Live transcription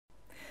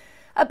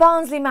A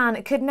Barnsley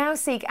man could now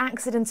seek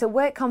accident at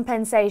work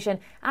compensation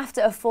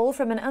after a fall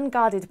from an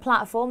unguarded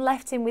platform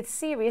left him with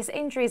serious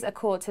injuries, a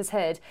court has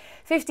heard.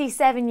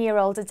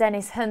 57-year-old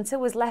Dennis Hunter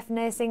was left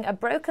nursing a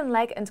broken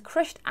leg and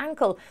crushed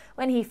ankle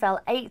when he fell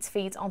 8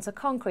 feet onto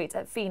concrete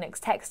at Phoenix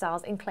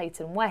Textiles in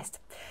Clayton West.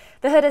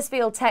 The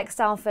Huddersfield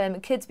textile firm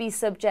could be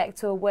subject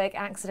to a work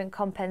accident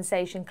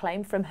compensation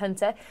claim from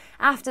Hunter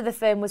after the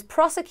firm was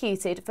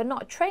prosecuted for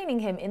not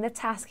training him in the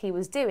task he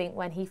was doing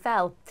when he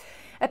fell.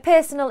 A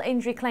personal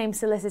injury claim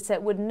solicitor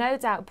would no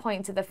doubt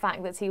point to the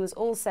fact that he was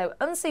also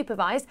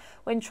unsupervised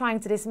when trying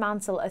to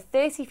dismantle a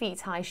 30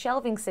 feet high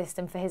shelving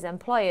system for his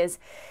employers.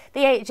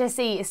 The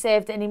HSE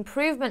served an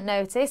improvement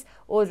notice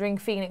ordering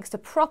Phoenix to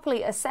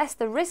properly assess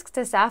the risks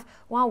to staff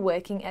while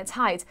working at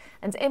height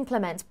and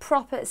implement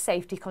proper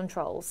safety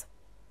controls.